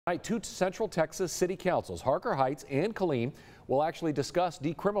Tonight, two Central Texas city councils, Harker Heights and Killeen, will actually discuss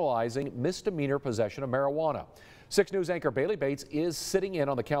decriminalizing misdemeanor possession of marijuana. 6 News anchor Bailey Bates is sitting in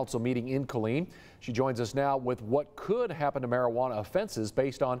on the council meeting in Killeen. She joins us now with what could happen to marijuana offenses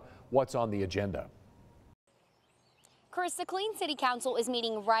based on what's on the agenda. Chris, the Killeen City Council is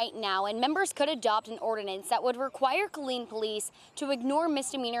meeting right now, and members could adopt an ordinance that would require Killeen police to ignore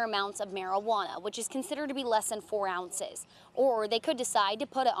misdemeanor amounts of marijuana, which is considered to be less than 4 ounces, or they could decide to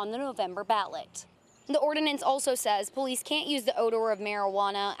put it on the November ballot. The ordinance also says police can't use the odor of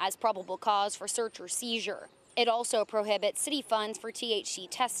marijuana as probable cause for search or seizure. It also prohibits city funds for THC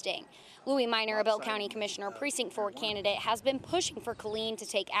testing. Louis Minor, a Bell County Commissioner Precinct 4 candidate, has been pushing for Killeen to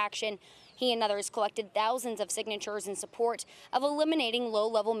take action. He and others collected thousands of signatures in support of eliminating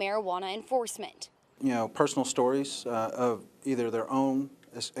low-level marijuana enforcement. You know, personal stories of either their own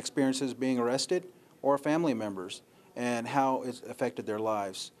experiences being arrested or family members and how it's affected their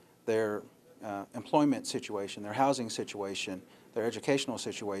lives, their employment situation, their housing situation, their educational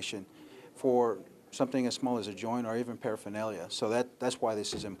situation, for something as small as a joint or even paraphernalia. So that's why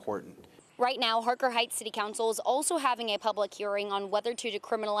this is important. Right now, Harker Heights City Council is also having a public hearing on whether to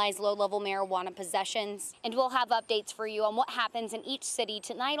decriminalize low-level marijuana possessions. And we'll have updates for you on what happens in each city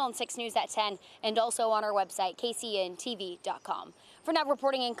tonight on 6 News at 10 and also on our website, kcntv.com. For now,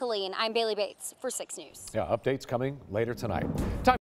 reporting in Killeen, I'm Bailey Bates for 6 News. Yeah, updates coming later tonight.